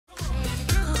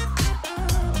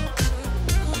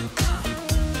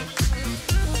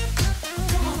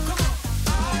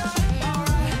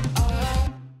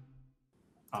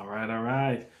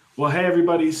Well, hey,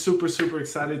 everybody, super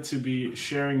excited to be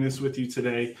sharing this with you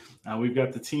today. We've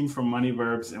got the team from Money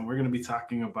Verbs, and we're going to be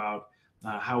talking about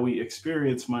how we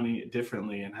experience money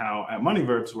differently and how at Money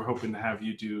Verbs, we're hoping to have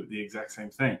you do the exact same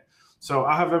thing. So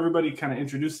I'll have everybody kind of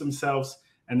introduce themselves,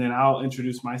 and then I'll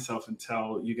introduce myself and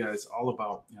tell you guys all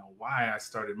about why I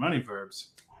started Money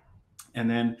Verbs. And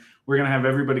then we're going to have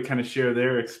everybody kind of share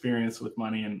their experience with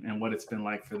money and what it's been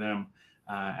like for them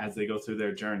as they go through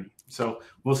their journey. So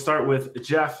we'll start with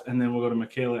Jeff, and then we'll go to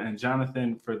Micheala and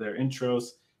Jonathan for their intros,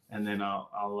 and then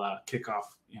I'll kick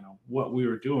off, what we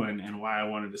were doing and why I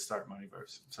wanted to start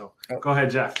Moneyverse. So go ahead,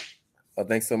 Jeff. Well,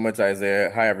 thanks so much,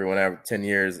 Isaiah. Hi, everyone. I have 10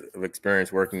 years of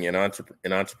experience working in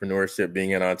entrepreneurship,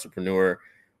 being an entrepreneur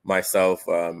myself.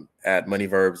 At Money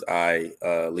Verbs, I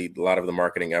lead a lot of the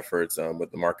marketing efforts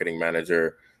with the marketing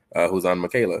manager who's on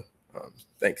Micheala.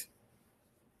 Thanks.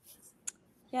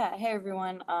 Yeah, hey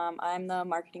everyone. I'm the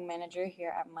marketing manager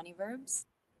here at Money Verbs.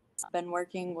 I've been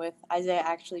working with Isaiah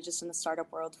actually just in the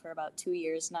startup world for about 2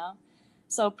 years now.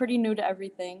 So pretty new to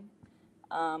everything.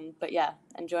 But yeah,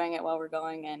 enjoying it while we're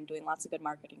going and doing lots of good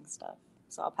marketing stuff.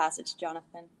 So I'll pass it to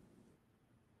Jonathan.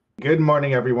 Good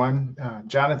morning, everyone.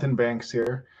 Jonathan Banks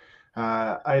here.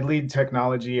 I lead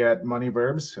technology at Money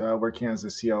Verbs, working as a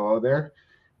COO there.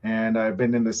 And I've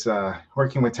been in this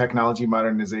working with technology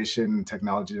modernization and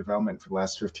technology development for the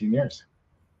last 15 years.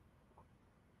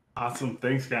 Awesome.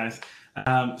 Thanks, guys.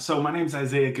 So my name is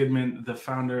Isaiah Goodman, the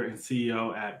founder and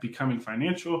CEO at Becoming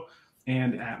Financial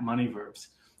and at Money Verbs.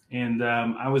 And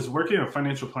I was working a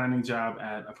financial planning job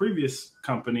at a previous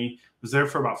company, was there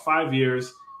for about 5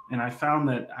 years. And I found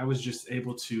that I was just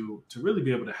able to really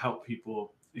be able to help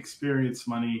people experience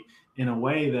money in a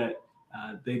way that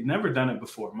they've never done it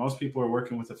before. Most people are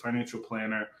working with a financial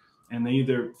planner and they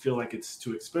either feel like it's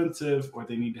too expensive or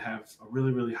they need to have a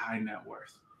really high net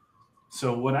worth.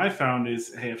 So what I found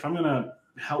is, hey, if I'm going to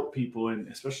help people, and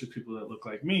especially people that look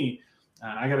like me,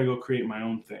 I got to go create my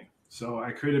own thing. So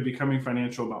I created Becoming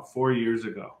Financial about 4 years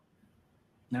ago.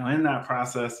 Now, in that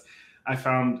process, I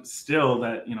found still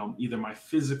that, either my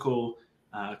physical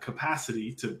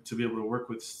capacity to be able to work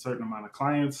with a certain amount of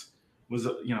clients was,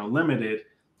 limited,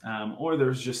 or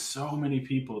there's just so many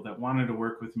people that wanted to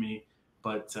work with me,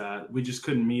 but we just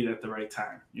couldn't meet at the right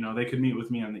time. They could meet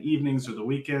with me on the evenings or the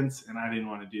weekends, and I didn't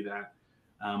want to do that.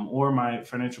 Or my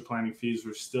financial planning fees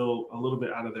were still a little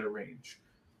bit out of their range.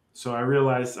 So I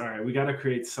realized, all right, we got to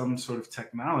create some sort of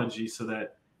technology so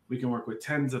that we can work with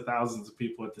tens of thousands of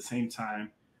people at the same time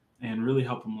and really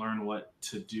help them learn what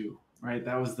to do, right?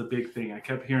 That was the big thing. I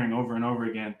kept hearing over and over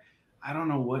again, I don't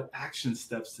know what action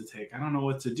steps to take. I don't know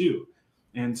what to do.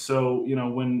 And so,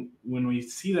 when we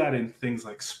see that in things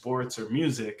like sports or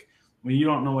music, when you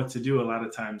don't know what to do, a lot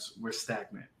of times we're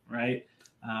stagnant, right?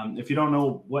 If you don't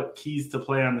know what keys to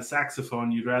play on the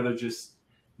saxophone, you'd rather just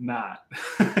not.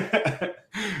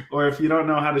 Or if you don't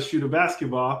know how to shoot a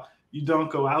basketball, you don't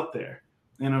go out there.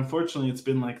 And unfortunately, it's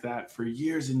been like that for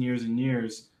years and years and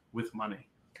years with money.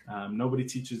 Nobody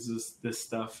teaches us this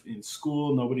stuff in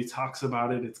school. Nobody talks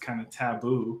about it. It's kind of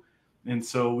taboo. And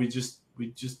so we just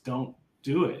don't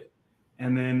do it.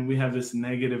 And then we have this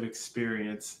negative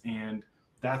experience. And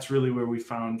that's really where we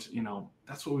found,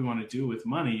 that's what we want to do with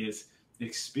money is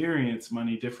experience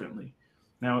money differently.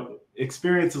 Now,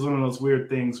 experience is one of those weird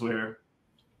things where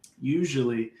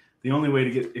usually the only way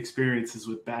to get experience is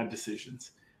with bad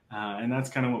decisions. And that's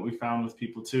kind of what we found with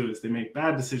people too, is they make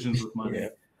bad decisions with money.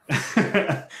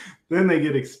 Yeah. Then they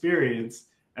get experience.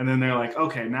 And then they're like,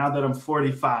 okay, now that I'm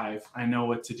 45, I know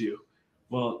what to do.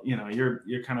 Well,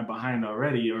 you're kind of behind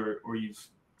already, or you've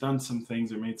done some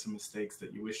things or made some mistakes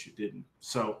that you wish you didn't.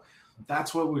 So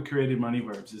that's what we created Money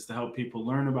Verbs, is to help people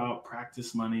learn about,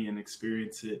 practice money, and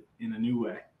experience it in a new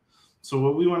way. So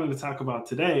what we wanted to talk about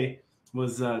today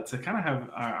was to kind of have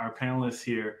our panelists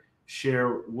here share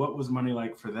what was money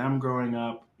like for them growing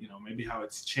up, maybe how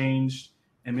it's changed,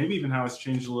 and maybe even how it's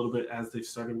changed a little bit as they've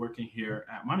started working here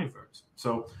at Money Verbs.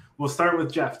 So we'll start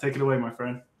with Jeff. Take it away, my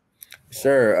friend.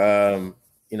 Sure.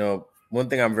 One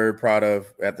thing I'm very proud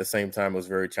of at the same time was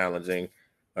very challenging.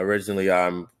 Originally,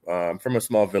 I'm from a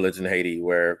small village in Haiti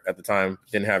where at the time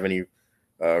didn't have any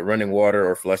running water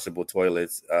or flushable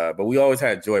toilets, but we always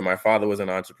had joy. My father was an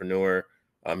entrepreneur.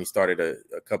 He started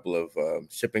a couple of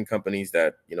shipping companies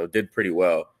that, did pretty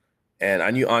well. And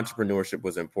I knew entrepreneurship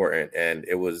was important and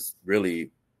it was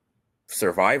really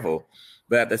survival.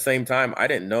 But at the same time, I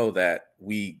didn't know that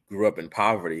we grew up in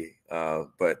poverty.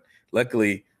 But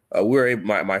luckily, we were able,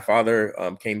 my father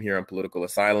came here on political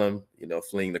asylum,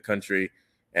 fleeing the country,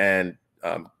 and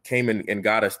came and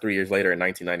got us 3 years later in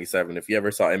 1997. If you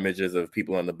ever saw images of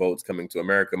people on the boats coming to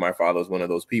America, my father was one of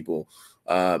those people.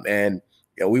 And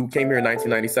we came here in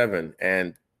 1997,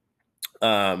 and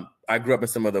I grew up in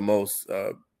some of the most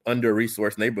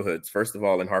under-resourced neighborhoods. First of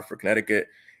all, in Hartford, Connecticut,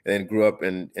 and then grew up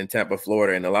in Tampa,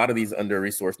 Florida. And a lot of these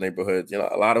under-resourced neighborhoods, a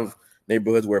lot of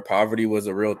neighborhoods where poverty was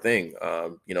a real thing.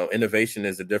 Innovation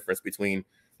is the difference between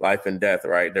life and death,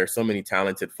 right? There's so many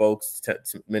talented folks,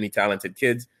 many talented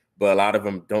kids, but a lot of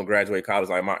them don't graduate college.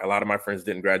 Like a lot of my friends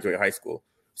didn't graduate high school.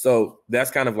 So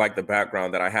that's kind of like the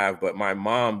background that I have. But my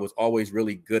mom was always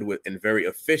really good with and very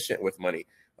efficient with money.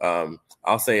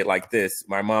 I'll say it like this.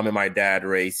 My mom and my dad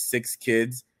raised 6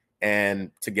 kids,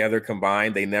 and together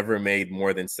combined, they never made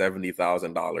more than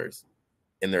 $70,000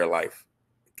 in their life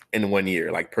in 1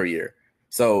 year, like per year.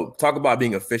 So talk about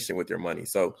being efficient with your money.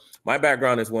 So my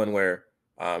background is one where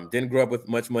didn't grow up with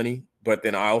much money, but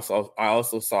then I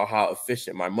also saw how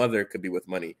efficient my mother could be with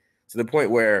money, to the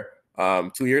point where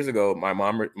 2 years ago,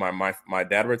 my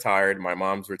dad retired, my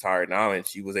mom's retired now, and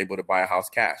she was able to buy a house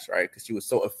cash, right? Because she was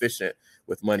so efficient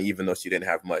with money, even though she didn't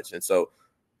have much. And so,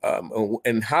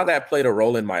 and how that played a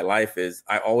role in my life is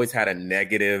I always had a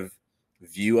negative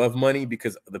view of money,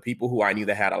 because the people who I knew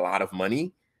that had a lot of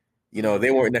money,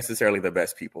 they weren't necessarily the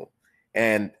best people.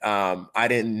 And I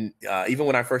didn't, even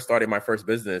when I first started my first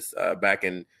business back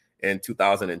in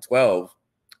 2012,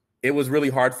 it was really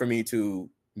hard for me to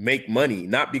make money,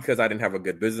 not because I didn't have a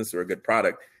good business or a good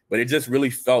product, but it just really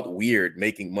felt weird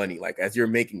making money. Like as you're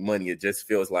making money, it just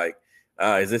feels like,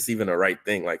 is this even a right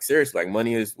thing? Like seriously, like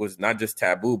money was not just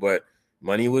taboo, but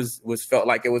money was felt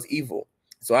like it was evil.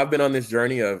 So I've been on this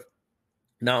journey of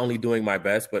not only doing my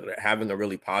best, but having a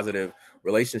really positive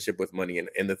relationship with money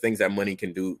and the things that money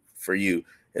can do for you.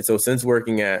 And so since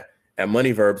working at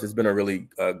Money Verbs, it's been a really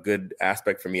good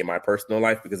aspect for me in my personal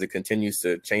life, because it continues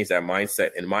to change that mindset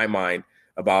in my mind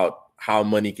about how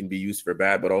money can be used for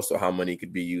bad, but also how money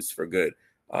could be used for good.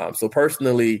 So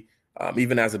personally,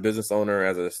 even as a business owner,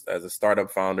 as a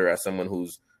startup founder, as someone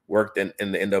who's worked in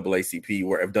the NAACP,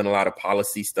 where I've done a lot of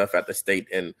policy stuff at the state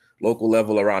and local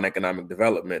level around economic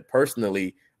development,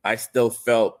 personally, I still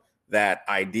felt that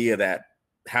idea that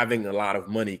having a lot of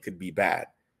money could be bad.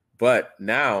 But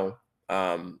now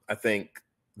I think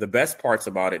the best parts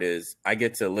about it is I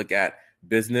get to look at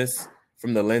business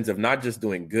from the lens of not just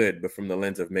doing good, but from the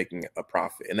lens of making a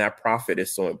profit. And that profit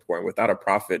is so important. Without a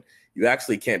profit, you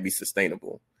actually can't be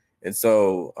sustainable. And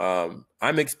so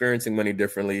I'm experiencing money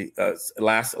differently.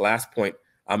 Last point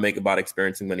I'll make about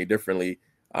experiencing money differently.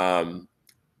 My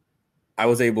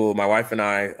wife and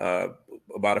I,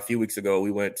 about a few weeks ago,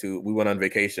 we went on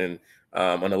vacation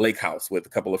on a lake house with a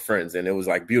couple of friends, and it was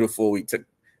like beautiful. We took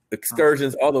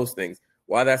excursions, all those things.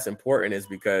 Why that's important is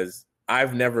because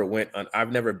I've never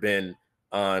been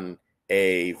on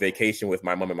a vacation with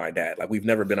my mom and my dad. Like we've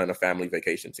never been on a family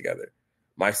vacation together.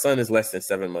 My son is less than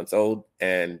 7 months old,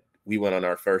 and we went on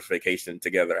our first vacation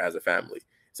together as a family.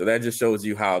 So that just shows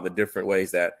you how the different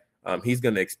ways that he's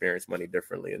going to experience money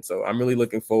differently. And so I'm really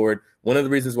looking forward. One of the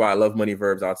reasons why I love Money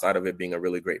Verbs, outside of it being a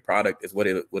really great product, is what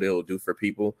it'll do for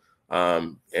people.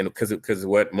 And because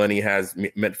what money has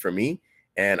meant for me.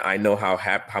 And I know how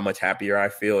much happier I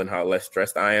feel and how less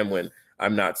stressed I am when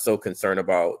I'm not so concerned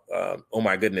about, oh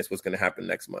my goodness, what's going to happen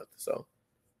next month. So,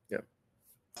 yeah.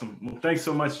 Well, thanks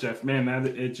so much, Jeff. Man,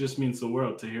 it just means the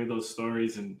world to hear those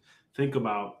stories and think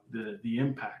about the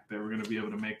impact that we're going to be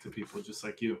able to make to people just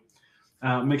like you.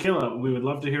 Micheala, we would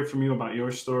love to hear from you about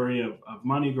your story of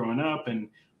money growing up and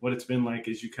what it's been like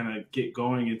as you kind of get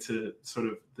going into sort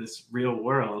of this real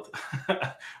world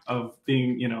of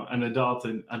being, an adult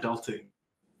and adulting.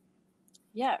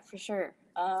 Yeah, for sure.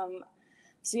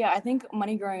 So yeah, I think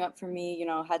money growing up for me,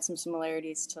 had some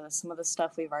similarities to some of the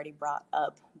stuff we've already brought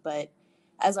up. But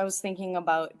as I was thinking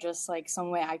about just like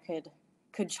some way I could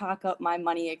chalk up my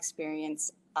money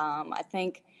experience, I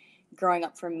think growing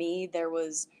up for me, there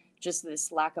was just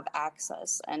this lack of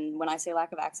access. And when I say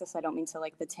lack of access, I don't mean to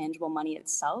like the tangible money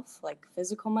itself, like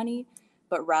physical money,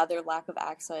 but rather lack of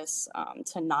access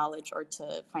to knowledge or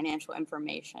to financial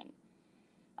information.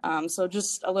 So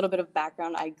just a little bit of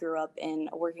background. I grew up in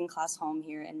a working class home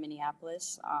here in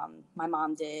Minneapolis. My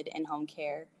mom did in-home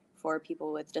care for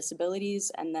people with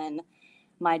disabilities. And then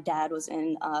my dad was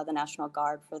in the National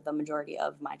Guard for the majority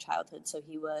of my childhood. So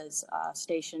he was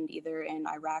stationed either in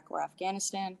Iraq or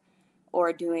Afghanistan,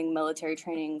 or doing military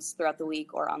trainings throughout the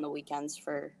week or on the weekends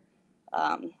for,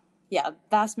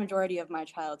 vast majority of my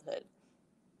childhood.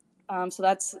 So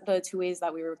that's the two ways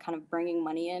that we were kind of bringing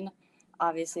money in.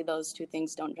 Obviously, those two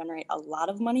things don't generate a lot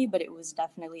of money, but it was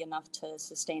definitely enough to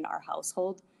sustain our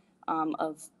household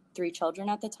of 3 children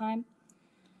at the time.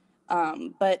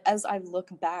 But as I look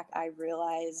back, I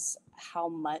realize how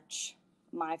much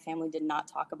my family did not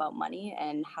talk about money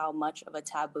and how much of a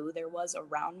taboo there was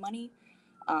around money.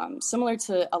 Similar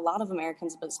to a lot of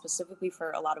Americans, but specifically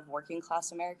for a lot of working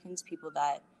class Americans, people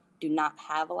that do not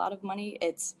have a lot of money,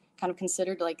 it's kind of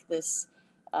considered like this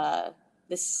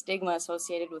this stigma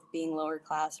associated with being lower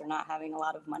class or not having a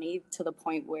lot of money, to the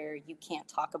point where you can't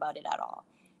talk about it at all.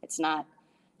 It's not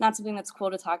something that's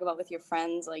cool to talk about with your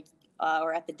friends, like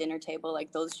or at the dinner table.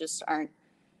 Like, those just aren't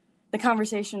the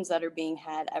conversations that are being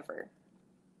had ever.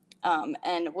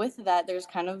 And with that, there's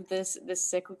kind of this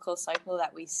cyclical cycle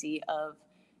that we see of,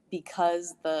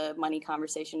 because the money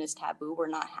conversation is taboo, we're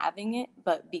not having it.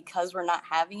 But because we're not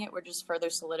having it, we're just further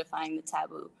solidifying the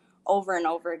taboo over and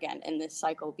over again in this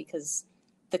cycle, because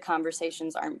the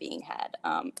conversations aren't being had.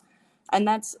 And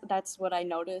that's what I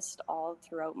noticed all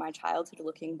throughout my childhood,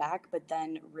 looking back. But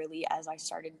then really, as I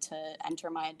started to enter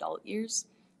my adult years,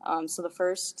 so the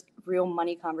first real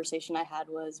money conversation I had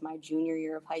was my junior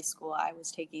year of high school. I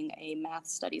was taking a math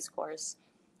studies course.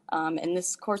 And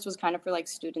this course was kind of for like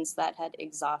students that had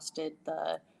exhausted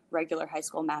the regular high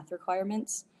school math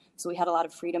requirements. So we had a lot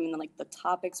of freedom in like the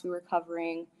topics we were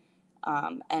covering.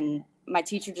 And my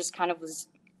teacher just kind of was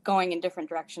going in different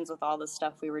directions with all the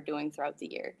stuff we were doing throughout the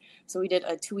year. So we did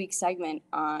a 2-week segment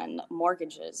on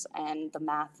mortgages and the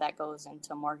math that goes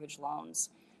into mortgage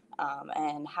loans,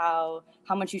 and how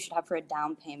much you should have for a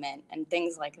down payment and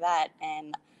things like that.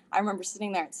 And I remember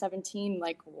sitting there at 17,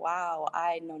 like, wow,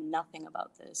 I know nothing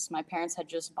about this. My parents had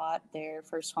just bought their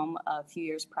first home a few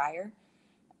years prior,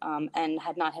 and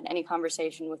had not had any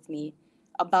conversation with me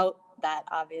about that,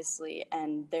 obviously.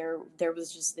 And there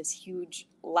was just this huge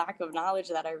lack of knowledge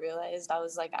that I realized. I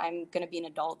was like, I'm going to be an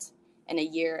adult in a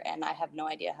year, and I have no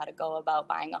idea how to go about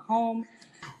buying a home.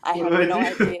 I have no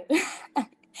idea.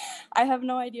 I have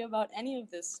no idea about any of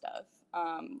this stuff.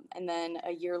 And then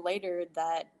a year later,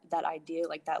 that idea,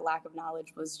 like that lack of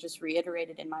knowledge, was just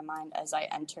reiterated in my mind as I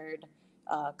entered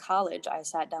college. I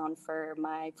sat down for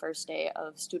my first day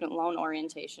of student loan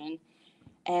orientation,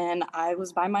 and I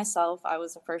was by myself. I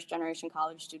was a first-generation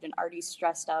college student, already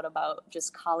stressed out about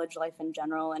just college life in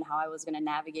general and how I was going to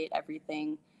navigate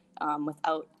everything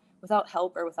without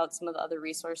help or without some of the other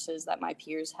resources that my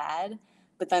peers had.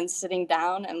 But then sitting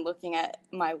down and looking at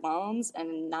my loans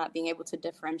and not being able to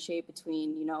differentiate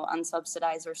between,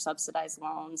 unsubsidized or subsidized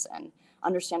loans, and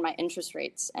understand my interest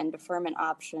rates and deferment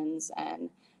options and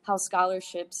how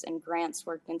scholarships and grants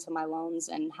worked into my loans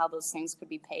and how those things could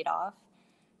be paid off.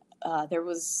 There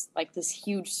was like this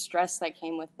huge stress that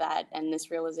came with that, and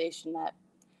this realization that,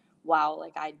 wow,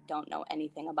 like I don't know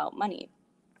anything about money.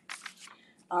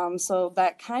 So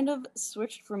that kind of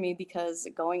switched for me, because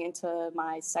going into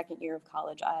my second year of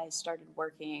college, I started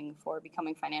working for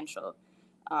Becoming Financial.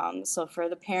 So for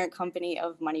the parent company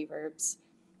of Money Verbs,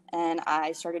 and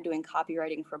I started doing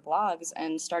copywriting for blogs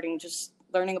and starting just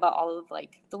learning about all of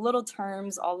like the little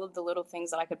terms, all of the little things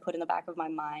that I could put in the back of my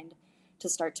mind to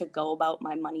start to go about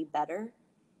my money better.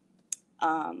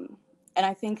 And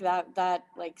I think that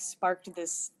like sparked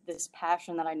this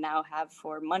passion that I now have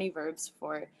for Money Verbs,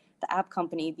 for the app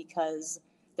company, because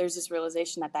there's this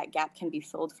realization that gap can be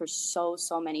filled for so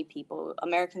many people,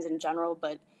 Americans in general,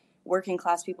 but working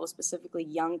class people, specifically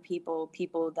young people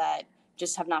that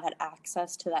just have not had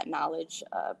access to that knowledge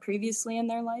previously in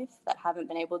their life, that haven't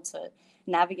been able to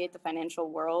navigate the financial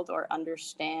world or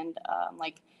understand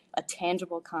like a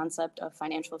tangible concept of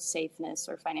financial safeness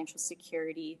or financial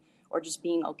security, or just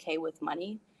being okay with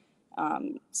money.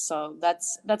 So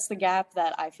that's the gap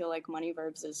that I feel like Money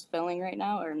Verbs is filling right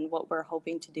now, and what we're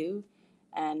hoping to do.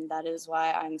 And that is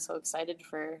why I'm so excited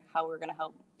for how we're going to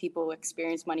help people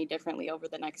experience money differently over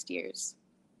the next years.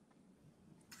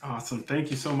 Awesome.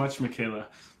 Thank you so much, Micheala.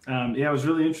 Yeah, it was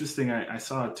really interesting. I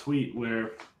saw a tweet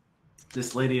where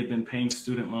this lady had been paying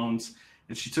student loans,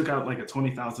 and she took out like a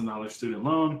 $20,000 student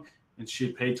loan, and she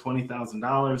had paid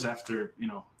 $20,000 after,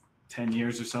 10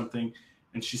 years or something,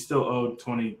 and she still owed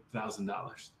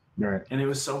 $20,000. Right. And it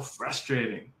was so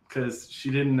frustrating because she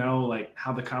didn't know like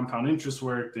how the compound interest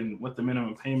worked and what the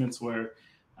minimum payments were.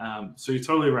 So you're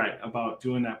totally right about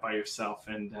doing that by yourself.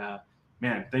 And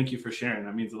man, thank you for sharing.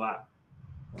 That means a lot.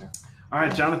 Yeah. All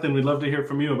right, Jonathan, we'd love to hear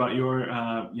from you about your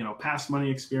past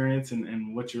money experience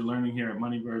and what you're learning here at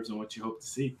Money Verbs and what you hope to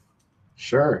see.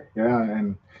 Sure. Yeah.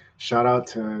 And shout out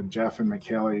to Jeff and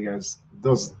Micheala. You guys,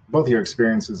 both of your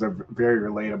experiences are very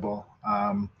relatable.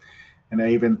 And I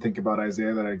even think about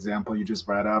Isaiah, that example you just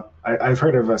brought up. I've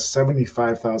heard of a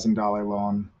 $75,000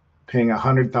 loan paying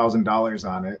 $100,000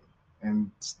 on it and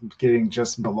getting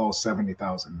just below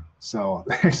 70,000. So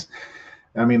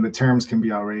the terms can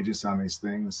be outrageous on these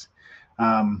things.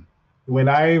 When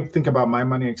I think about my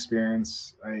money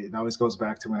experience, it always goes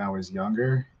back to when I was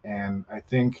younger. And I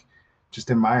think just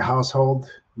in my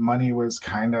household, money was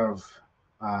kind of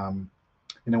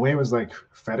in a way, it was like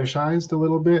fetishized a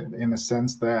little bit, in the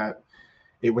sense that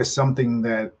it was something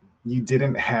that you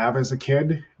didn't have as a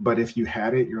kid, but if you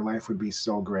had it, your life would be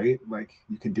so great. Like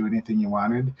you could do anything you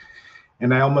wanted.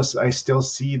 And I still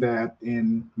see that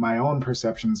in my own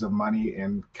perceptions of money,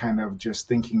 and kind of just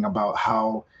thinking about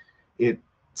how it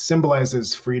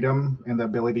symbolizes freedom and the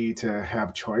ability to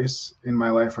have choice in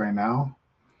my life right now.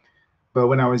 But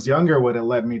when I was younger, what it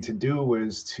led me to do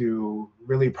was to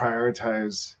really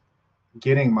prioritize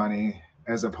getting money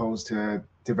as opposed to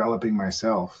developing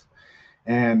myself.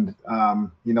 And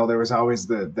there was always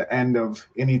the end of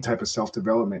any type of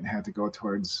self-development had to go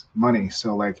towards money.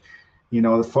 So like,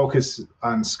 the focus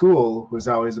on school was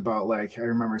always about, like, I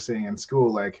remember saying in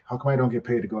school, like, how come I don't get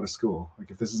paid to go to school?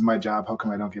 Like, if this is my job, how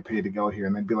come I don't get paid to go here?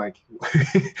 And they'd be like,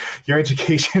 your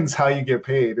education's how you get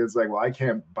paid. It's like, well, I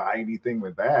can't buy anything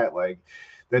with that. Like,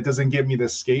 that doesn't give me the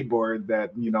skateboard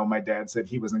that, my dad said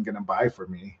he wasn't going to buy for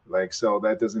me. Like, so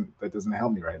that doesn't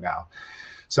help me right now.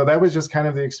 So that was just kind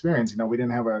of the experience. We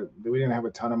didn't have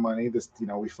a ton of money.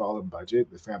 We followed a budget.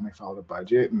 The family followed a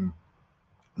budget, and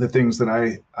the things that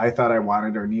I thought I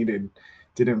wanted or needed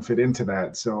didn't fit into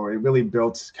that. So it really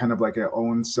built kind of like a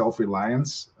own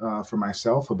self-reliance for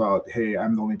myself about, hey,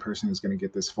 I'm the only person who's going to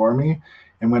get this for me.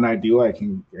 And when I do, I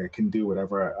can do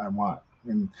whatever I want.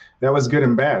 And that was good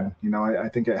and bad. I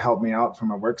think it helped me out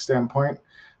from a work standpoint,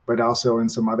 but also in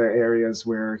some other areas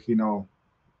where,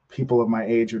 people of my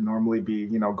age would normally be,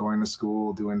 going to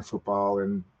school, doing football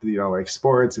and, like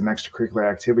sports and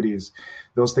extracurricular activities.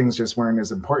 Those things just weren't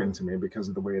as important to me because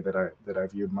of the way that I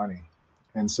viewed money.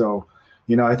 And so,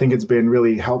 I think it's been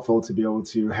really helpful to be able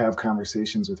to have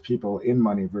conversations with people in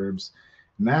Money Verbs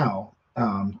now,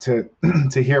 to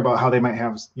hear about how they might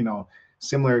have,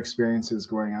 similar experiences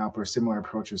growing up or similar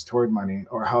approaches toward money,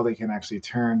 or how they can actually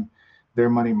turn their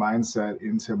money mindset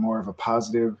into more of a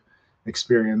positive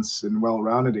experience and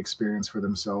well-rounded experience for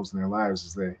themselves in their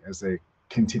lives as they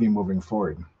continue moving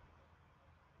forward.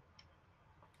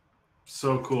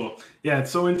 So cool. Yeah, it's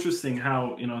so interesting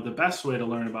how, the best way to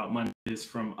learn about money is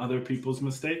from other people's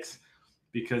mistakes,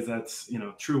 because that's,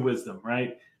 true wisdom,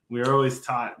 right? We are always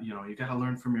taught, you got to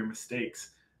learn from your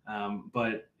mistakes.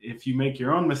 But if you make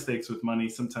your own mistakes with money,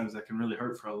 sometimes that can really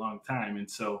hurt for a long time. And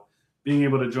so being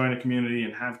able to join a community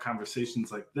and have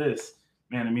conversations like this,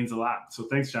 man, it means a lot. So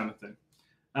thanks, Jonathan.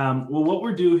 Well, what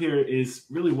we're doing here is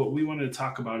really what we wanted to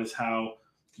talk about is how,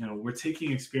 we're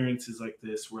taking experiences like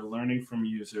this, we're learning from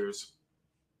users,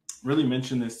 really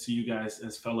mention this to you guys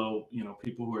as fellow,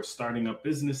 people who are starting up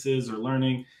businesses or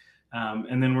learning.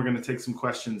 And then we're going to take some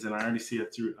questions, and I already see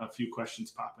a few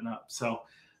questions popping up. So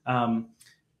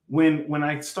when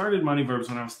I started Money Verbs,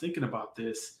 when I was thinking about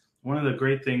this, one of the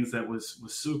great things that was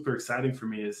super exciting for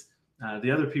me is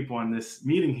the other people on this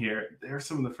meeting here, they're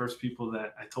some of the first people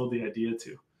that I told the idea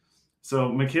to. So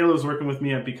Micheala was working with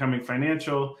me at Becoming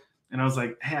Financial, and I was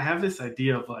like, hey, I have this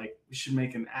idea of like, we should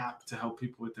make an app to help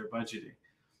people with their budgeting.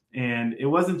 And it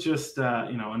wasn't just,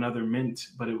 another Mint,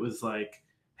 but it was like,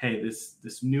 hey,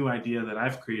 this new idea that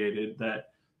I've created that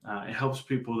it helps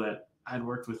people that I'd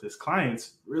worked with as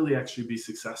clients really actually be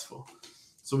successful.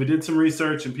 So we did some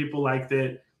research and people liked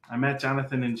it. I met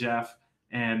Jonathan and Jeff,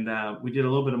 and we did a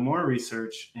little bit of more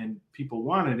research, and people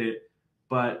wanted it,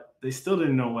 but they still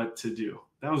didn't know what to do.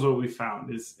 That was what we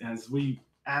found is as we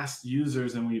asked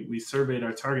users and we surveyed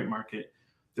our target market,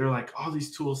 they're like, all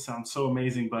these tools sound so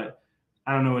amazing, but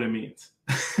I don't know what it means.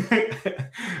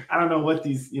 I don't know what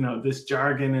these, this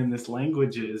jargon and this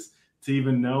language is to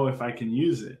even know if I can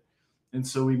use it. And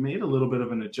so we made a little bit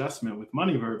of an adjustment with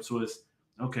Money Verbs was,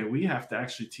 okay, we have to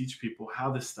actually teach people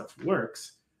how this stuff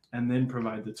works and then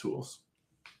provide the tools.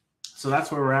 So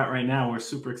that's where we're at right now. We're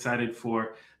super excited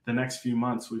for the next few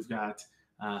months. We've got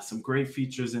some great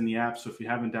features in the app. So if you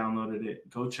haven't downloaded it,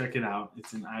 go check it out.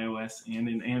 It's in iOS and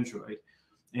in Android.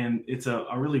 And it's a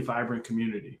really vibrant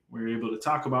community. We're able to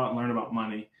talk about and learn about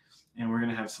money. And we're going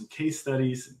to have some case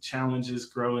studies and challenges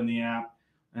grow in the app,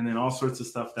 and then all sorts of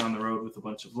stuff down the road with a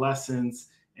bunch of lessons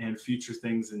and future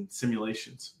things and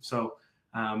simulations. So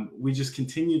we just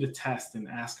continue to test and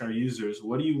ask our users,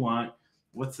 what do you want?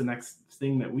 What's the next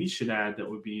thing that we should add that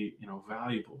would be,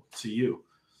 valuable to you?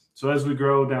 So as we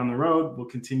grow down the road, we'll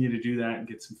continue to do that and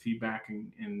get some feedback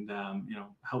and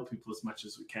help people as much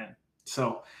as we can.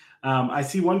 So I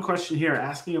see one question here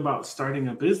asking about starting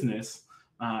a business.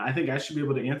 I think I should be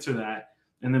able to answer that.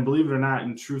 And then believe it or not,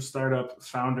 in true startup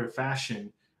founder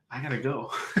fashion, I got to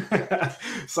go.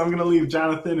 So I'm going to leave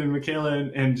Jonathan and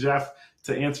Micheala and Jeff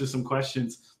to answer some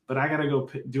questions, but I got to go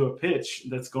do a pitch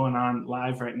that's going on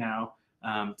live right now.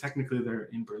 Technically, they're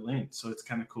in Berlin, so it's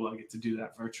kind of cool. I get to do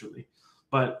that virtually.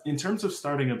 But in terms of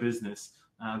starting a business,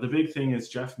 the big thing, as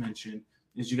Jeff mentioned,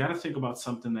 is you got to think about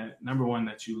something that, number one,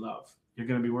 that you love. You're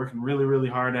going to be working really, really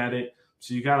hard at it.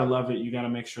 So you got to love it. You got to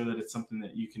make sure that it's something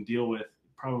that you can deal with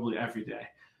probably every day.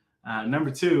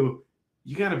 Number two,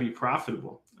 you got to be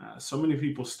profitable. So many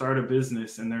people start a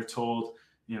business and they're told,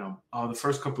 oh, the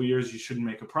first couple of years you shouldn't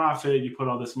make a profit. You put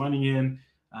all this money in,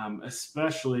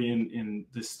 especially in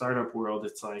this startup world.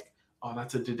 It's like, oh,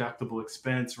 that's a deductible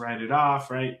expense, write it off,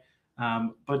 right?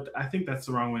 But I think that's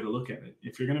the wrong way to look at it.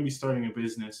 If you're going to be starting a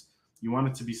business, you want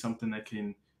it to be something that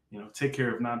can, take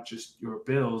care of not just your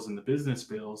bills and the business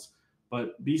bills,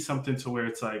 but be something to where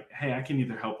it's like, hey, I can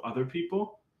either help other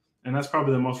people. And that's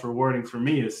probably the most rewarding for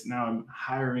me, is now I'm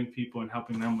hiring people and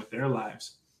helping them with their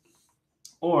lives.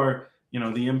 Or,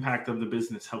 the impact of the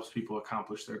business helps people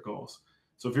accomplish their goals.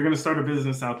 So if you're going to start a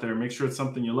business out there, make sure it's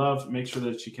something you love, make sure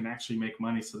that you can actually make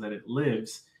money so that it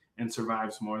lives and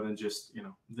survives more than just,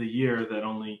 the year that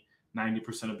only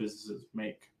 90% of businesses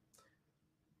make.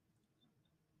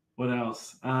 What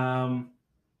else? We're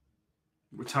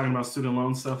talking about student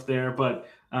loan stuff there, but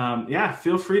yeah,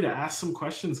 feel free to ask some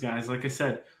questions, guys. Like I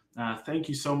said, thank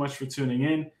you so much for tuning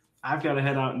in. I've got to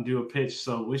head out and do a pitch,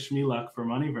 so wish me luck for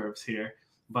Money Verbs here.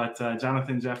 But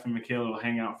Jonathan, Jeff, and Micheala will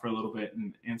hang out for a little bit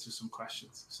and answer some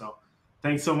questions. So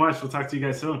thanks so much. We'll talk to you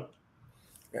guys soon.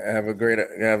 Have a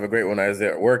great one,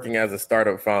 Isaiah. Working as a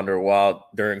startup founder while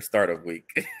during startup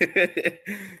week.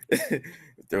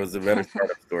 There was a better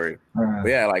startup story. But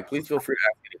yeah, please feel free to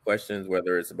ask any questions,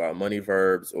 whether it's about money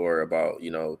verbs or about,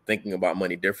 thinking about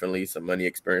money differently, some money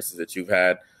experiences that you've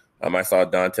had. I saw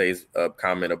Dante's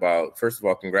comment about, first of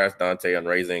all, congrats, Dante, on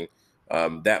raising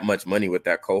that much money with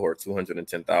that cohort,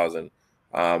 $210,000.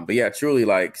 But yeah,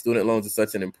 truly, student loans is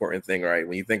such an important thing, right?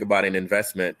 When you think about an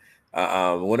investment,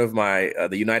 one of my,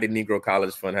 the United Negro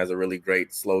College Fund has a really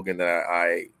great slogan that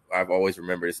I've always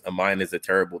remembered: is, "A mind is a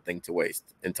terrible thing to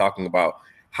waste," and talking about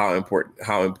how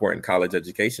important college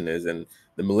education is. And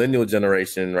the millennial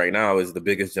generation right now is the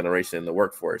biggest generation in the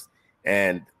workforce.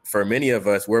 And for many of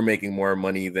us, we're making more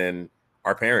money than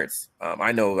our parents.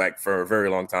 I know, for a very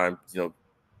long time,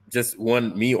 just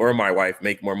me or my wife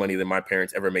make more money than my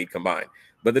parents ever made combined.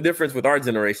 But the difference with our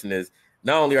generation is,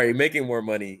 not only are you making more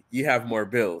money, you have more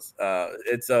bills.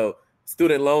 And so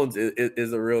student loans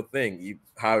is a real thing.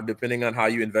 Depending on how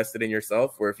you invested in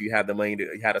yourself, or if you had the money,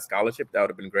 you had a scholarship, that would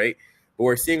have been great. But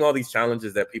we're seeing all these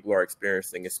challenges that people are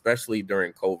experiencing, especially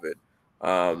during COVID.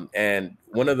 And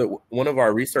one of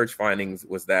our research findings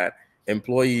was that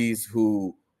employees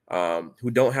who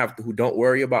don't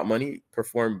worry about money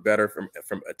perform better from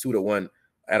a 2-to-1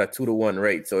 at a 2-to-1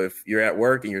 rate. So if you're at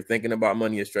work and you're thinking about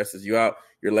money, it stresses you out,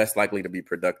 you're less likely to be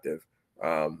productive.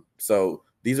 So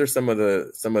these are some of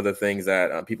the things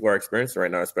that people are experiencing right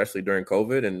now, especially during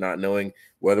COVID, and not knowing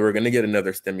whether we're going to get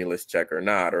another stimulus check or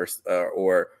not, or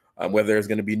whether there's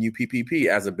going to be new PPP.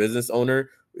 As a business owner,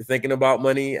 you're thinking about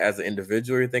money. As an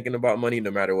individual, you're thinking about money.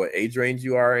 No matter what age range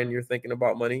you are in, you're thinking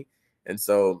about money. And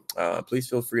so please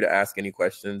feel free to ask any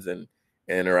questions and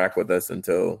interact with us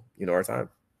until our time.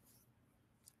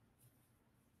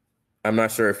 I'm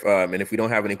not sure if we don't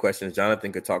have any questions,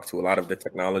 Jonathan could talk to a lot of the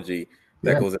technology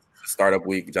that goes into the startup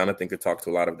week. Jonathan could talk to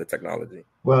a lot of the technology.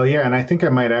 Well, yeah, and I think I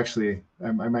might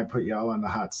put y'all on the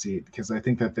hot seat, because I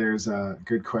think that there's a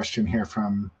good question here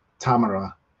from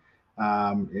Tamara,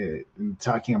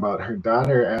 talking about her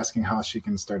daughter asking how she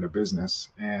can start a business,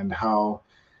 and how,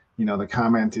 the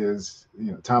comment is,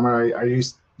 Tamara,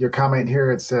 your comment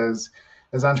here, it says,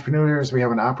 as entrepreneurs, we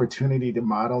have an opportunity to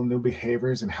model new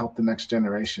behaviors and help the next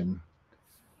generation.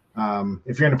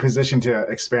 If you're in a position to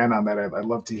expand on that, I'd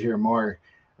love to hear more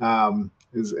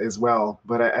as well.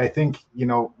 But I think,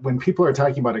 when people are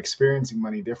talking about experiencing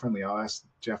money differently, I'll ask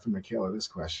Jeff and Micheala this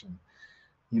question.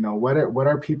 What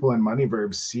are people in Money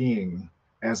Verbs seeing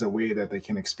as a way that they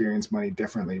can experience money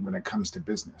differently when it comes to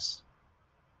business?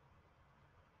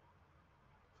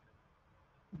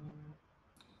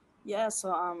 Yeah,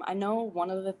 so I know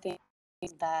one of the things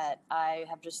that I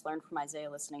have just learned from Isaiah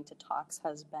listening to talks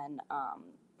has been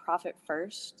profit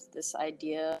first. This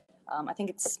idea, I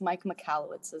think it's Mike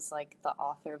Micheala is the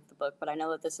author of the book, but I know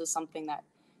that this is something that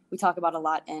we talk about a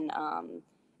lot in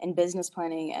business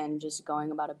planning and just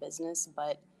going about a business,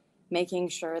 but making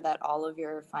sure that all of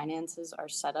your finances are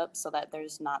set up so that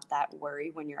there's not that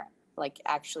worry when you're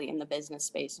actually in the business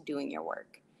space doing your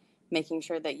work. Making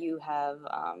sure that you have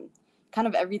kind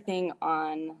of everything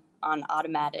on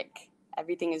automatic.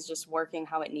 Everything is just working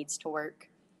how it needs to work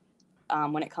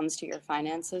when it comes to your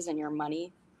finances and your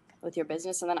money with your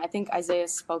business. And then I think Isaiah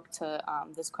spoke to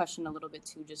this question a little bit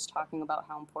too, just talking about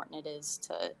how important it is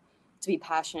to be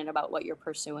passionate about what you're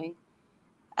pursuing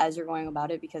as you're going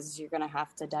about it, because you're going to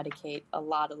have to dedicate a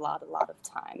lot of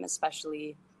time,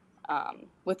 especially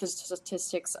With the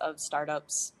statistics of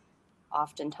startups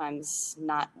oftentimes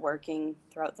not working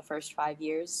throughout the first 5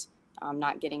 years,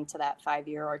 not getting to that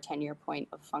 5-year or 10-year point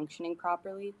of functioning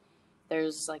properly,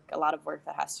 there's like a lot of work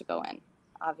that has to go in,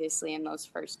 obviously, in those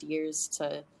first years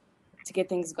to get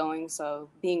things going. So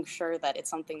being sure that it's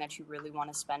something that you really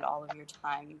want to spend all of your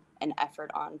time and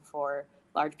effort on for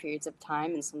large periods of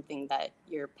time and something that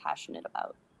you're passionate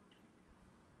about.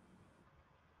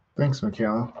 Thanks,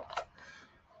 Micheala.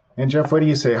 And Jeff, what do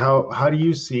you say? How do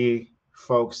you see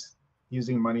folks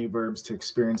using money verbs to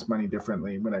experience money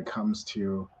differently when it comes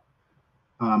to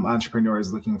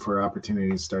entrepreneurs looking for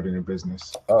opportunities to start a new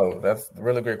business? Oh, that's a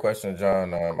really great question,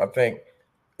 John. I think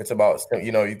it's about,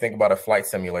 you think about a flight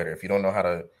simulator. If you don't know how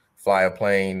to fly a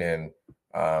plane and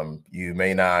you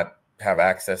may not have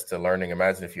access to learning,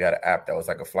 imagine if you had an app that was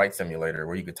like a flight simulator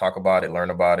where you could talk about it, learn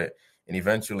about it, and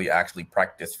eventually actually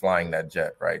practice flying that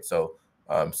jet, right? So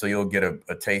you'll get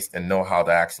a taste and know how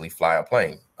to actually fly a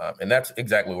plane. And that's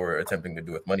exactly what we're attempting to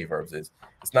do with Money Verbs. It's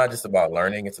not just about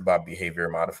learning, it's about behavior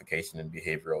modification and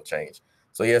behavioral change.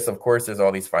 So yes, of course, there's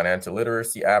all these financial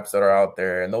literacy apps that are out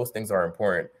there, and those things are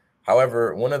important.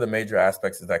 However, one of the major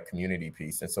aspects is that community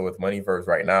piece. And so with Money Verbs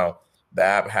right now, the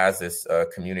app has this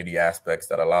community aspects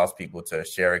that allows people to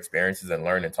share experiences and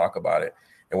learn and talk about it.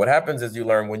 And what happens is you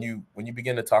learn when you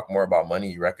begin to talk more about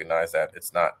money, you recognize that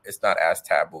it's not as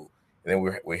taboo. And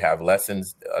then we have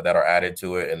lessons that are added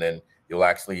to it. And then you'll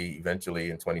actually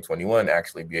eventually in 2021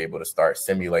 actually be able to start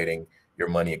simulating your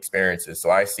money experiences.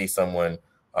 So I see someone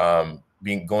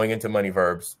going into Money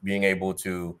Verbs, being able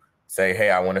to say, hey,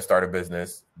 I want to start a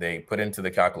business. They put into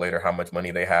the calculator how much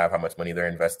money they have, how much money they're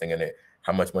investing in it,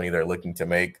 how much money they're looking to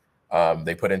make.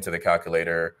 They put into the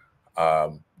calculator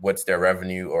what's their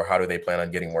revenue or how do they plan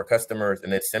on getting more customers,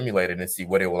 and then simulate it and see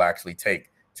what it will actually take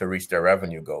to reach their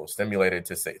revenue goals, stimulated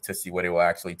to see what it will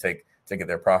actually take to get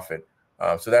their profit.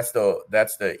 So that's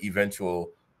the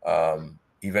eventual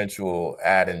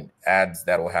ads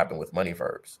that will happen with Money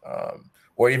Verbs,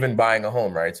 or even buying a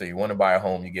home, right? So you want to buy a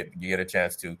home, you get a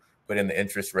chance to put in the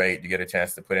interest rate, you get a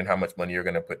chance to put in how much money you're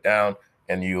going to put down,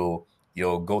 and you'll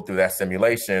go through that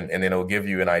simulation, and then it'll give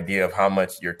you an idea of how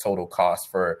much your total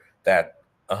cost for that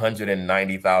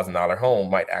 $190,000 home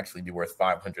might actually be worth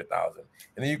 $500,000. And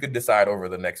then you could decide over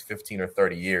the next 15 or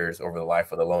 30 years over the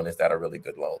life of the loan, is that a really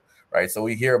good loan, right? So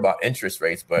we hear about interest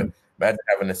rates, but imagine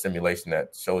having a simulation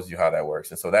that shows you how that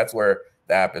works. And so that's where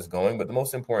the app is going. But the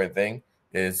most important thing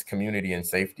is community and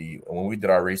safety. And when we did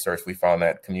our research, we found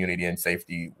that community and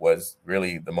safety was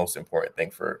really the most important thing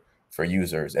for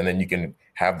users. And then you can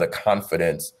have the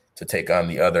confidence to take on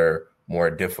the other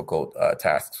more difficult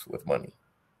tasks with money.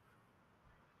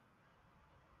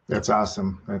 That's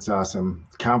awesome. That's awesome.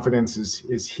 Confidence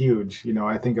is huge.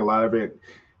 I think a lot of it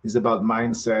is about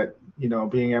mindset,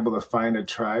 being able to find a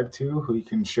tribe too, who you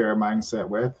can share a mindset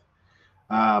with,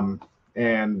 and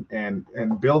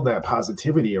build that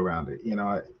positivity around it.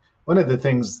 One of the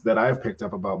things that I've picked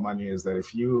up about money is that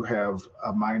if you have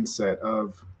a mindset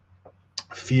of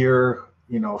fear,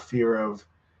 fear of,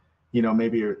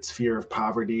 maybe it's fear of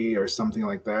poverty or something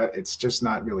like that, it's just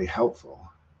not really helpful.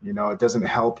 It doesn't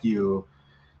help you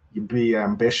be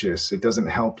ambitious. It doesn't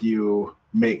help you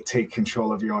take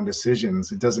control of your own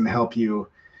decisions. It doesn't help you,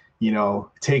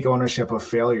 take ownership of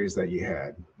failures that you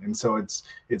had. And so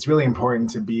it's really important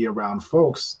to be around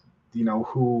folks,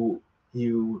 who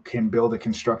you can build a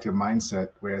constructive mindset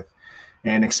with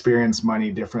and experience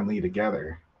money differently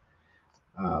together.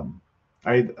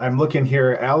 I'm looking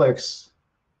here, Alex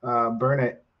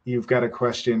Burnett, you've got a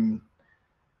question.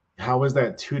 How was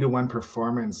that 2-to-1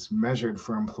 performance measured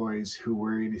for employees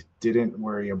who didn't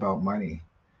worry about money?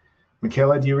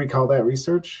 Micheala, do you recall that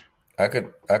research? I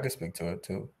could speak to it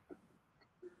too.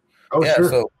 Oh, yeah,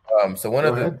 sure. So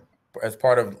one as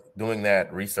part of doing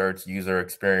that research, user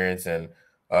experience, and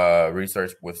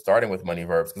research with starting with Money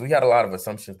Verbs, because we had a lot of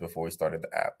assumptions before we started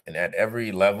the app, and at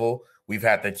every level we've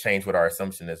had to change what our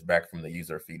assumption is back from the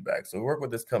user feedback. So we work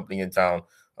with this company in town,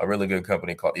 a really good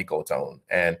company called Ecotone,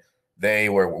 and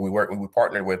we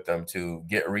partnered with them to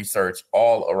get research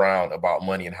all around about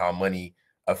money and how money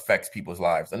affects people's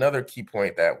lives. Another key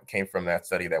point that came from that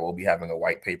study that we'll be having a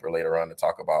white paper later on to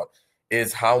talk about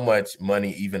is how much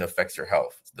money even affects your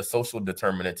health. The social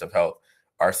determinants of health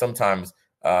are sometimes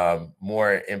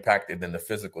more impacted than the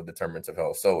physical determinants of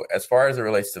health. So as far as it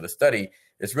relates to the study,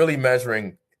 it's really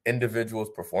measuring individuals'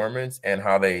 performance and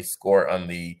how they score on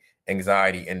the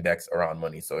anxiety index around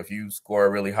money. So if you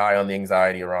score really high on the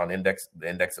anxiety around the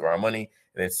index around money,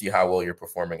 and then see how well you're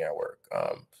performing at work.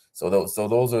 So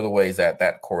those are the ways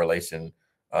that correlation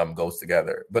goes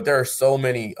together. But there are so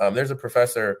many. There's a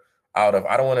professor out of,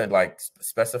 I don't want to like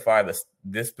specify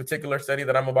this particular study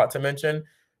that I'm about to mention,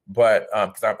 but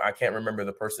because I can't remember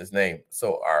the person's name.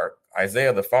 So our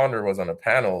Isaiah, the founder, was on a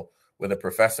panel with a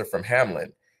professor from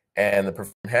Hamlin, and the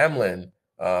professor from Hamlin,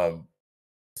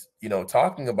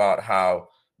 talking about how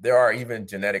there are even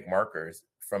genetic markers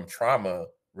from trauma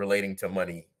relating to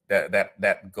money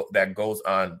that goes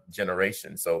on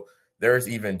generations. So there's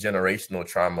even generational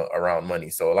trauma around money.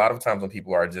 So a lot of times when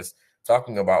people are just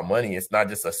talking about money, it's not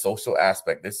just a social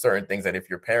aspect. There's certain things that if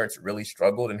your parents really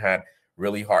struggled and had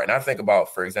really hard, and I think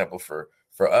about, for example, for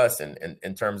us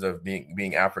in terms of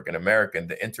being African American,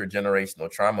 the intergenerational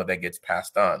trauma that gets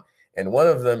passed on. And one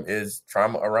of them is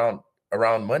trauma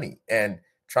around money and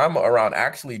trauma around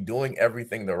actually doing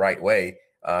everything the right way.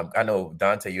 I know,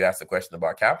 Dante, you asked a question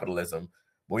about capitalism.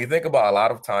 When you think about a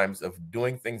lot of times of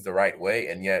doing things the right way,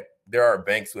 and yet there are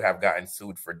banks who have gotten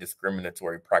sued for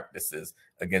discriminatory practices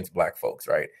against Black folks,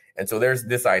 right? And so there's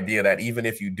this idea that even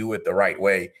if you do it the right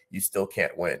way, you still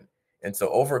can't win. And so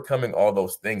overcoming all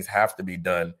those things have to be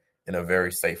done in a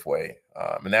very safe way.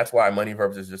 And that's why Money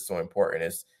Verbs is just so important.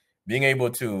 It's being able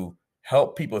to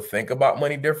help people think about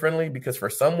money differently, because for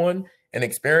someone, an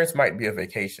experience might be a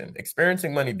vacation.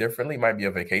 Experiencing money differently might be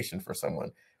a vacation for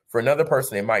someone. For another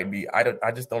person, it might be,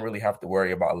 I just don't really have to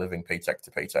worry about living paycheck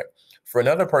to paycheck. For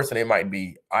another person, it might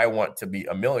be, I want to be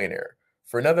a millionaire.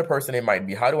 For another person, it might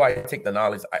be, how do I take the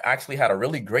knowledge? I actually had a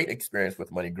really great experience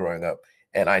with money growing up,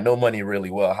 and I know money really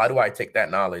well. How do I take that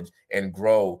knowledge and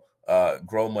grow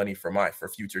money for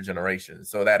future generations?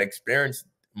 So that experience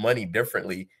money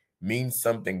differently means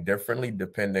something differently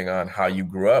depending on how you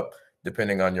grew up,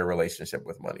 depending on your relationship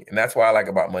with money. And that's why I like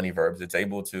about Money Verbs.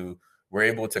 We're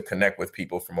able to connect with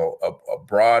people from a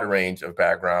broad range of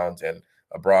backgrounds and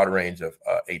a broad range of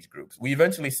age groups. We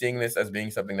eventually seeing this as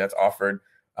being something that's offered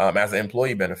as an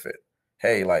employee benefit.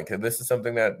 Hey, like this is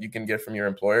something that you can get from your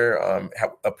employer,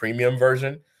 have a premium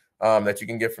version that you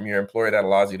can get from your employer that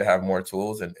allows you to have more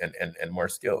tools and more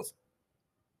skills.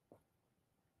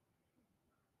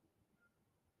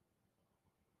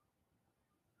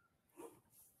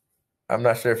 I'm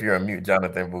not sure if you're on mute,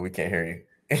 Jonathan, but we can't hear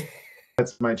you.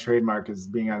 That's my trademark, is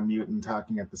being on mute and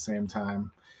talking at the same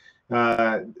time.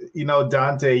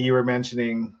 Dante, you were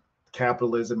mentioning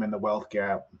capitalism and the wealth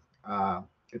gap.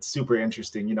 It's super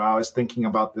interesting. I was thinking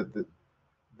about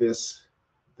this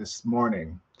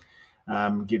morning,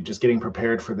 just getting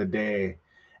prepared for the day,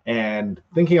 and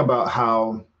thinking about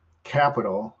how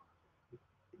capital,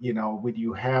 when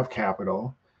you have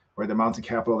capital, or the amount of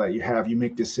capital that you have, you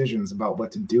make decisions about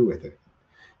what to do with it.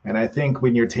 And I think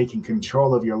when you're taking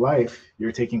control of your life,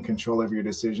 you're taking control of your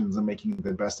decisions and making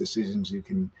the best decisions you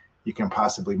can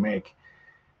possibly make.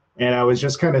 And I was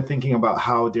just kind of thinking about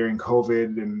how during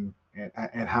COVID and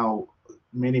how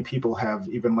many people have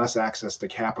even less access to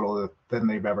capital than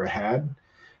they've ever had,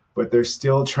 but they're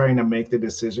still trying to make the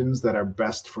decisions that are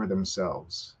best for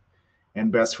themselves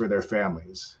and best for their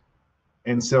families.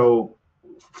 And so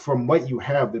from what you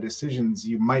have, the decisions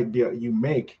you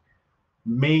make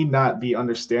may not be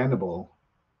understandable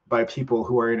by people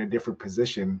who are in a different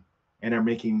position and are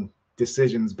making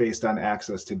decisions based on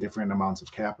access to different amounts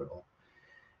of capital.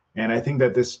 And I think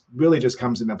that this really just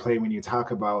comes into play when you talk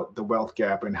about the wealth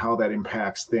gap and how that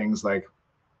impacts things like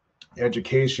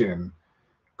education,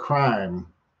 crime,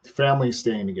 families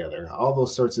staying together, all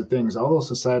those sorts of things, all those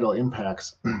societal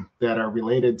impacts that are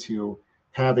related to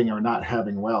having or not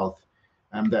having wealth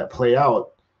that play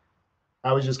out.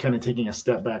 I was just kind of taking a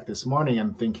step back this morning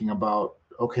and thinking about,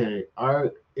 okay,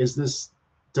 does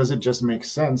it just make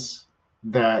sense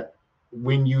that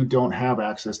when you don't have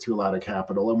access to a lot of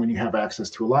capital, and when you have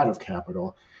access to a lot of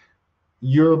capital,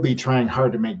 you'll be trying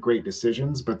hard to make great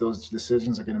decisions, but those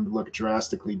decisions are going to look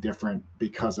drastically different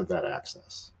because of that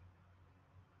access?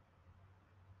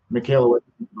 Micheala,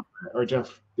 or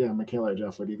Jeff? Yeah, Micheala or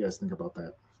Jeff, what do you guys think about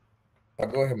that? I'll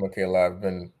go ahead,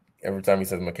 Micheala. Every time he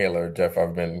says Micheala or Jeff,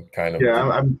 I've been kind of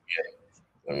I'll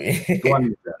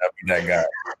be that guy.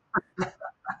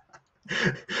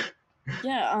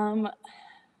 Yeah,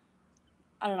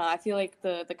 I don't know. I feel like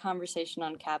the conversation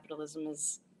on capitalism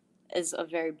is a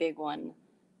very big one.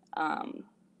 But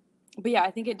yeah,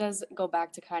 I think it does go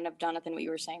back to kind of, Jonathan, what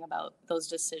you were saying about those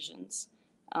decisions,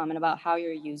 and about how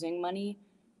you're using money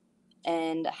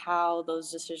and how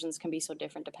those decisions can be so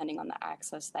different depending on the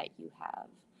access that you have.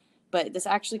 But this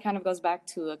actually kind of goes back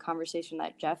to a conversation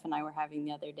that Jeff and I were having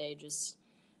the other day, just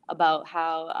about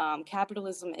how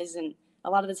capitalism isn't, a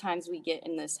lot of the times we get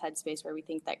in this headspace where we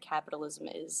think that capitalism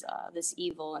is this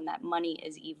evil, and that money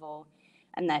is evil,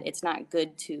 and that it's not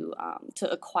good to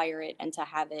acquire it and to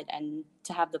have it and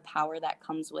to have the power that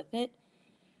comes with it.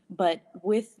 But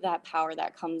with that power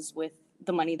that comes with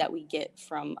the money that we get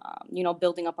from,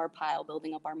 building up our pile,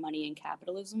 building up our money in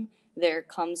capitalism, there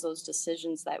comes those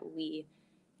decisions that we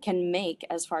can make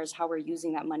as far as how we're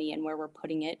using that money and where we're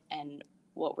putting it and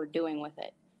what we're doing with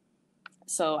it.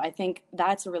 So I think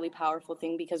that's a really powerful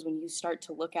thing, because when you start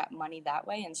to look at money that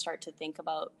way and start to think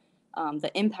about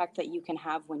the impact that you can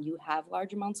have when you have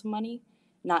large amounts of money,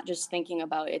 not just thinking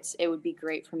about it would be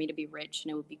great for me to be rich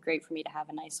and it would be great for me to have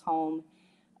a nice home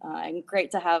and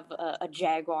great to have a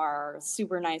Jaguar or a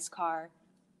super nice car,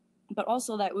 but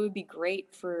also that it would be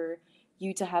great for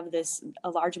you to have a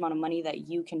large amount of money that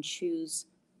you can choose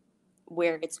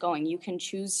where it's going. You can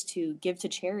choose to give to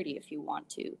charity if you want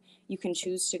to. You can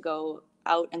choose to go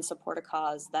out and support a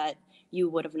cause that you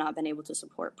would have not been able to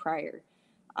support prior.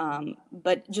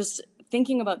 But just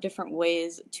thinking about different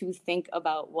ways to think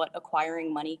about what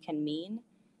acquiring money can mean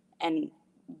and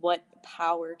what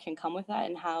power can come with that,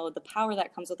 and how the power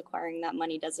that comes with acquiring that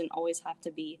money doesn't always have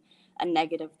to be a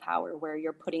negative power where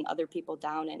you're putting other people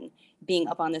down and being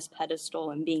up on this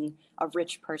pedestal and being a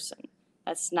rich person.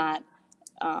 That's not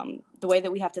the way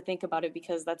that we have to think about it,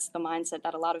 because that's the mindset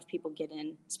that a lot of people get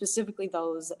in, specifically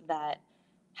those that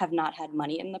have not had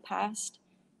money in the past.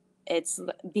 It's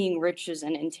being rich is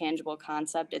an intangible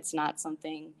concept. It's not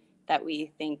something that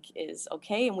we think is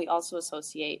okay. And we also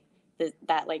associate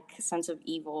that like sense of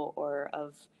evil or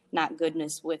of not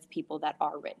goodness with people that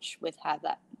are rich,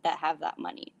 that have that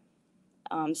money.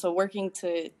 So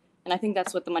and I think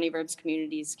that's what the Money Verbs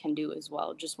communities can do as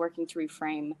well, just working to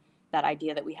reframe that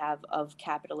idea that we have of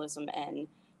capitalism and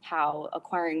how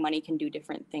acquiring money can do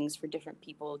different things for different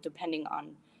people depending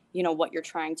on, what you're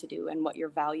trying to do and what your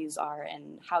values are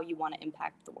and how you want to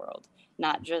impact the world,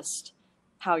 not just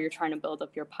how you're trying to build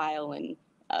up your pile and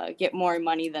get more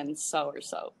money than so or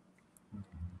so.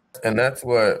 And that's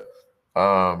what,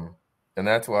 and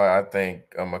that's why I think,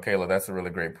 Micheala, that's a really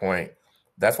great point.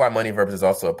 That's why Money Verbs is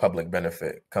also a public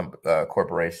benefit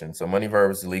corporation. So Money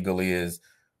Verbs legally is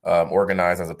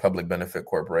organized as a public benefit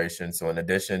corporation. So in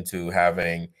addition to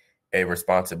having a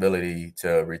responsibility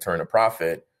to return a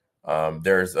profit,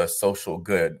 there's a social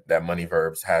good that Money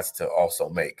Verbs has to also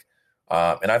make.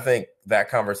 And I think that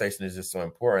conversation is just so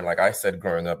important. Like I said,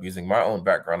 growing up, using my own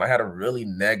background, I had a really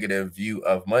negative view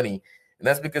of money. And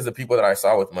that's because the people that I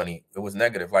saw with money, it was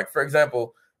negative. Like, for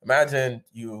example, imagine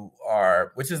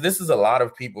this is a lot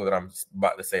of people that I'm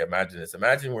about to say, imagine this.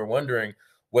 Imagine we're wondering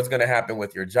what's going to happen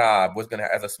with your job,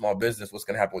 as a small business, what's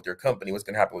going to happen with your company, what's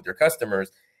going to happen with your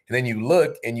customers. And then you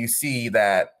look and you see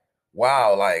that,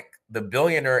 wow, like the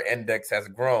billionaire index has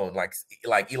grown, like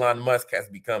Elon Musk has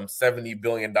become $70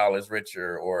 billion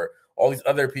richer, or all these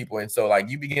other people. And so like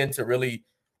you begin to really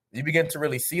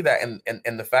see that. And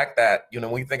the fact that,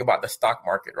 when you think about the stock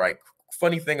market, right?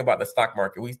 Funny thing about the stock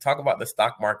market, we talk about the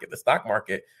stock market,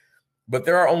 but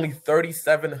there are only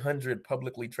 3,700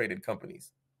 publicly traded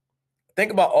companies.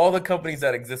 Think about all the companies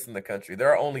that exist in the country. There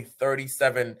are only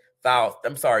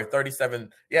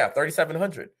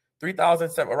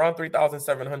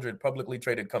 3,700 publicly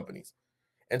traded companies.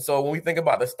 And so when we think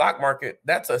about the stock market,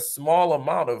 that's a small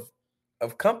amount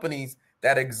of companies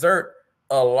that exert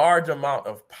a large amount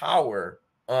of power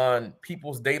on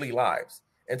people's daily lives.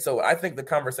 And so I think the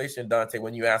conversation, Dante,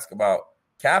 when you ask about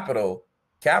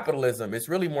capitalism, it's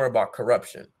really more about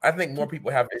corruption. I think more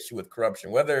people have an issue with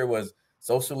corruption, whether it was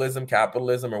socialism,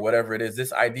 capitalism, or whatever it is,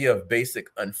 this idea of basic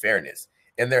unfairness.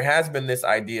 And there has been this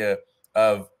idea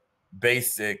of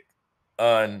basic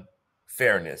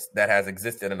unfairness that has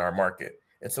existed in our market.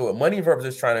 And so what Money Verbs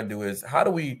is trying to do is, how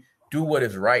do we do what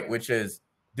is right, which is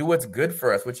do what's good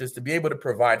for us, which is to be able to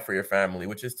provide for your family,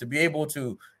 which is to be able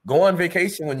to go on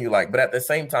vacation when you like, but at the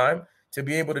same time, to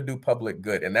be able to do public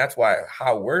good. And that's why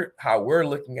how we're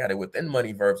looking at it within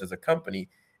Money Verbs as a company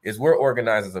is we're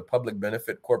organized as a public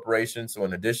benefit corporation. So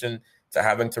in addition to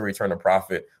having to return a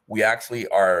profit, we actually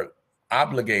are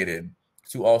obligated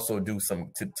to also do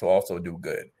to also do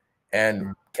good.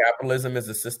 And capitalism is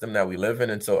a system that we live in.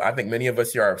 And so I think many of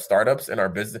us here are startups in our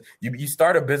business. You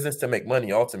start a business to make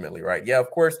money ultimately, right? Yeah, of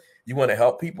course, you want to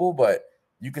help people, but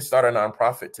you can start a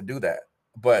nonprofit to do that.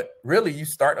 But really, you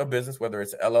start a business, whether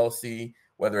it's LLC,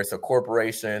 whether it's a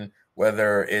corporation,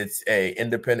 whether it's a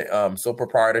independent sole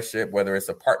proprietorship, whether it's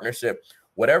a partnership,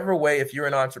 whatever way, if you're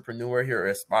an entrepreneur here or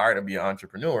aspire to be an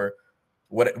entrepreneur,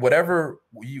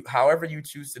 however you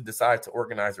choose to decide to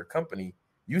organize your company,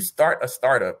 you start a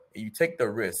startup and you take the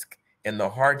risk and the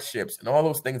hardships and all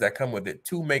those things that come with it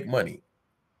to make money.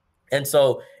 And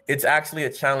so it's actually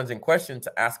a challenging question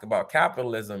to ask about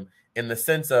capitalism, in the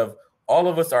sense of all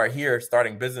of us are here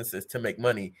starting businesses to make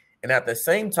money. And at the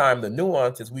same time, the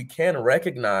nuance is we can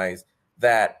recognize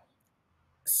that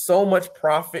so much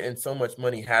profit and so much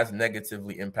money has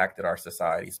negatively impacted our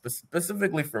society.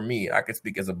 Specifically for me, I could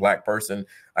speak as a Black person.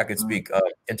 I could speak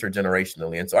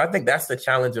intergenerationally. And so I think that's the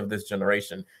challenge of this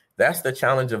generation. That's the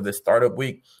challenge of this startup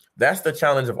week. That's the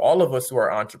challenge of all of us who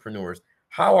are entrepreneurs.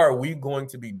 How are we going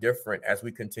to be different as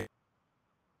we continue?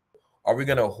 Are we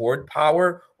going to hoard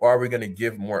power, or are we going to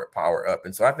give more power up?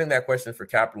 And so I think that question for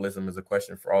capitalism is a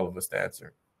question for all of us to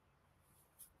answer.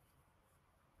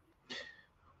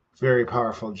 Very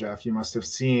powerful, Jeff. You must have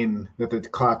seen that the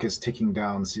clock is ticking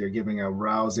down, so you're giving a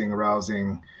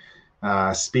rousing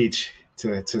speech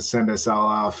to send us all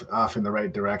off in the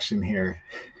right direction here.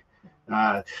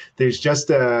 There's just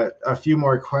a few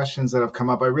more questions that have come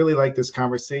up. I really like this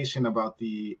conversation about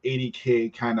the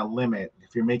 80K kind of limit.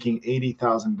 If you're making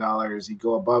 $80,000, you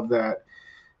go above that,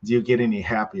 do you get any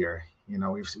happier? You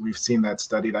know, we've seen that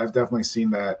studied. I've definitely seen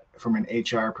that from an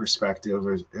HR perspective,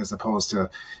 as opposed to,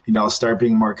 you know, start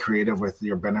being more creative with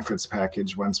your benefits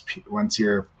package once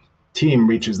your team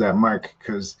reaches that mark,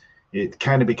 because it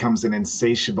kind of becomes an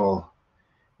insatiable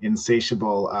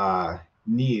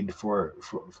need for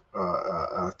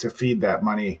to feed that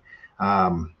money,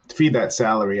 to feed that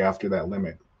salary after that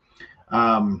limit.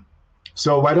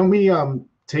 So why don't we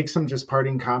take some just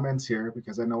parting comments here,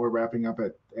 because I know we're wrapping up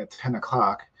at 10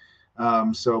 o'clock.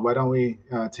 So why don't we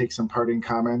take some parting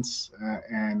comments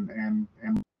and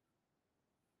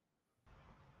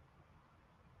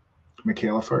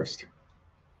Micheala first.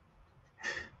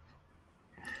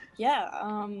 Yeah,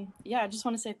 I just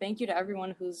want to say thank you to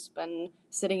everyone who's been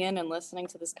sitting in and listening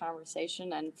to this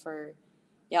conversation, and for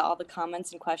all the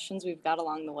comments and questions we've got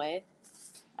along the way.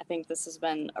 I think this has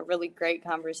been a really great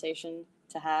conversation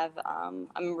to have.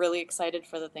 I'm really excited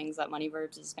for the things that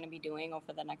MoneyVerbs is going to be doing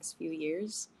over the next few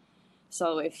years.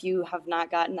 So if you have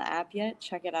not gotten the app yet,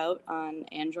 check it out on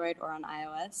Android or on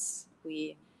iOS.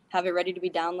 We have it ready to be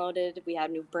downloaded. We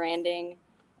have new branding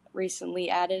recently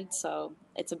added, so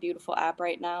it's a beautiful app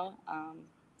right now.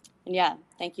 And yeah,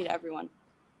 thank you to everyone.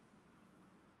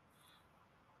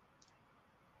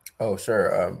 Oh,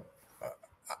 sure.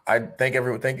 I thank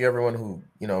you everyone who,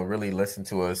 you know, really listened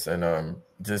to us and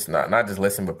just not just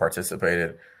listened but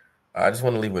participated. I just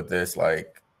want to leave with this: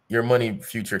 like, your money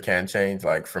future can change.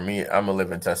 Like, for me, I'm a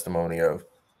living testimony of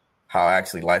how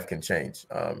actually life can change.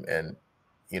 And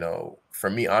you know, for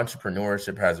me,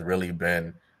 entrepreneurship has really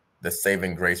been the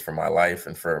saving grace for my life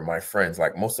and for my friends.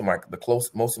 Like, most of my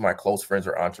close friends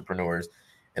are entrepreneurs,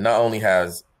 and not only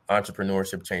has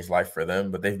entrepreneurship changed life for them,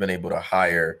 but they've been able to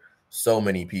hire so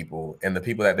many people, and the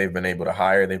people that they've been able to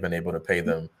hire, they've been able to pay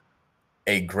them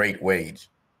a great wage.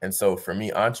 And so for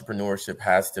me, entrepreneurship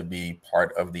has to be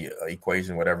part of the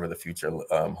equation, whatever the future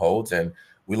holds. And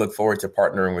we look forward to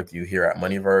partnering with you here at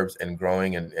MoneyVerbs and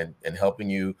growing and helping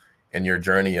you in your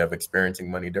journey of experiencing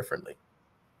money differently.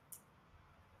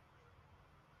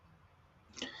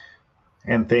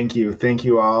 And thank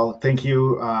you all. Thank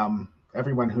you,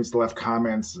 everyone who's left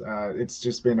comments. It's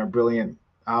just been a brilliant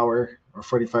hour or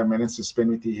 45 minutes to spend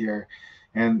with you here.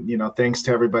 And, you know, thanks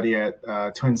to everybody at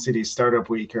Twin Cities Startup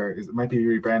Week, or it might be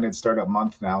rebranded Startup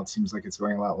Month now. It seems like it's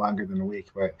going a lot longer than a week.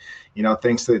 But, you know,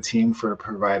 thanks to the team for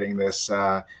providing this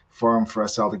forum for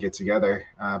us all to get together.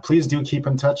 Please do keep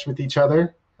in touch with each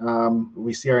other.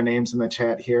 We see our names in the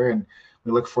chat here, and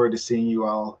we look forward to seeing you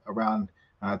all around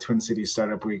Twin Cities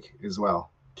Startup Week as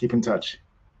well. Keep in touch.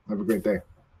 Have a great day.